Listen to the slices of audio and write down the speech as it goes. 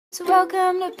So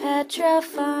welcome to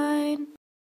Petrifying.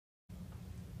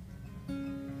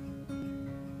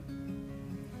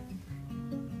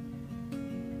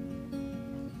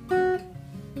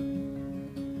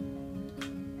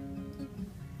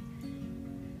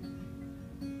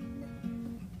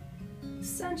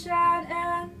 Sunshine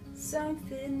and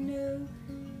something new.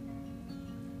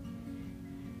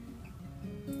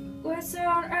 Words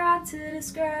aren't right to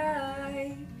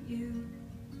describe you.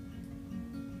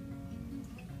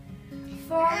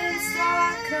 Falling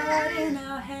star caught in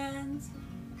our hands.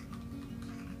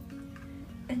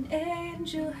 An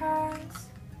angel has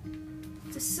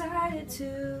decided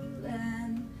to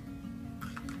land.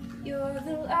 You're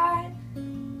the light.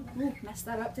 Ooh, messed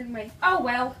that up, didn't we? Oh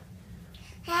well.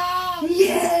 Hey!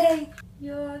 Yay!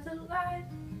 You're the light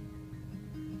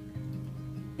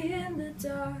in the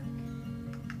dark.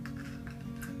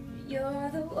 You're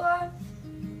the warmth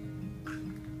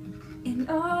in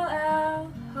all our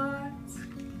hearts.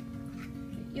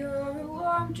 You're a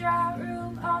warm, dry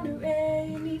room on a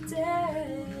rainy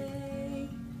day.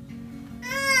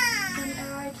 And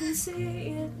I can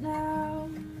see it now.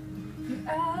 You're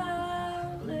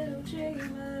our little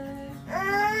dreamer.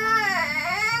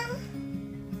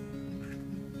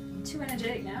 Too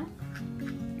energetic now.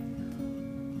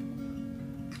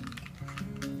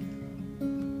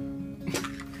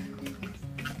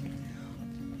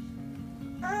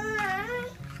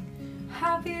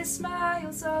 Happy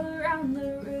smiles all around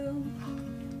the room.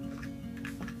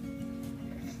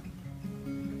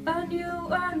 A new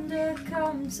wonder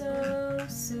comes so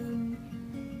soon.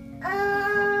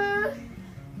 I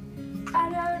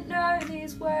don't know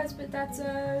these words, but that's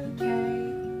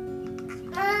okay.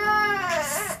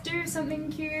 Just do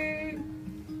something cute.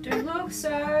 Don't look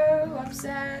so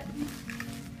upset.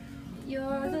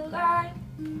 You're the light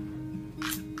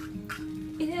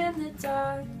in the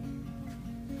dark.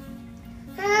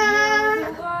 You're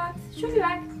the warmth. Show me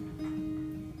back.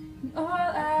 In all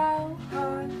our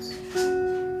hearts.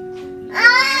 You're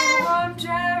the warm,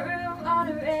 dry room on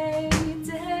a rainy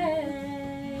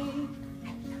day.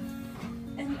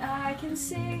 And I can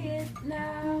see it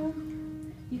now.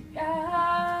 You're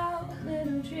our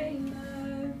little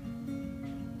dreamer.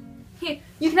 Here,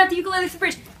 you can have the ukulele for the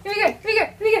bridge. Here we go, here we go,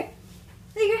 here we go.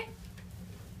 There you go.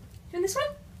 Doing this one?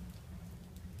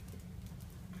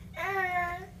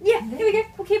 Yeah, here we go.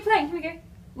 We'll keep playing. Here we go.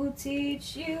 We'll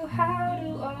teach you how to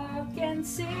walk and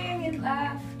sing and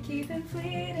laugh, keeping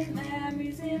fleeting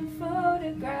memories in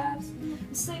photographs,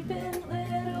 and sleeping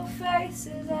little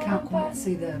faces. Can't quite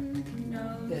see the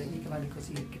ukulele because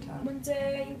of your guitar. One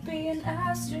day you'll be an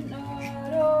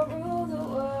astronaut or rule the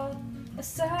world, a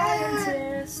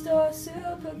scientist or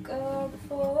supergirl.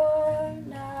 Before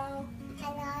now,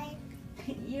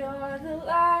 you're the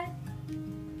light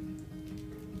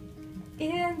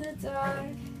in the dark.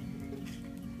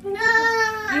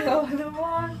 You're the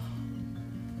one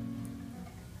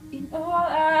in all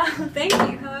our thank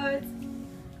you hearts.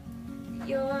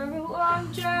 You're a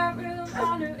warm, dry room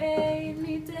on a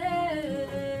rainy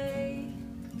day.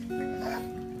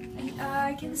 And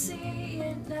I can see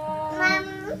it now.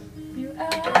 You're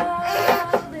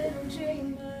our little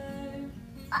dreamer.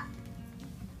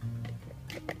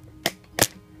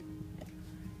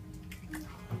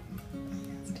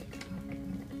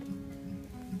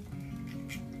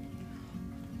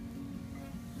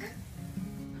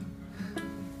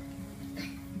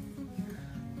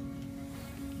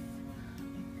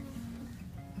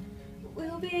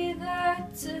 We'll be there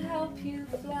to help you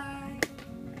fly.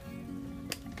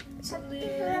 So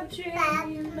little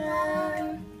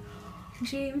dreamer,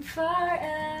 dream far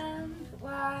and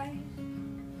wide.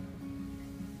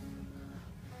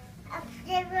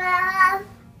 Yay!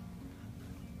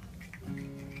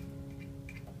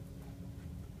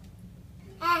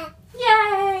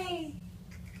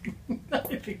 I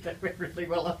think that went really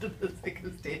well under the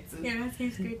circumstances. Yeah, that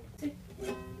seems good.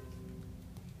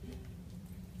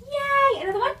 Yay!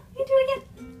 Another one? You can do it again.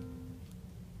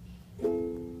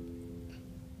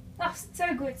 Oh,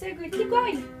 so good, so good. Keep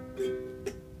going.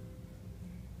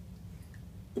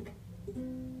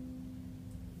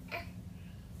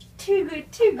 Too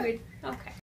good, too good. Okay.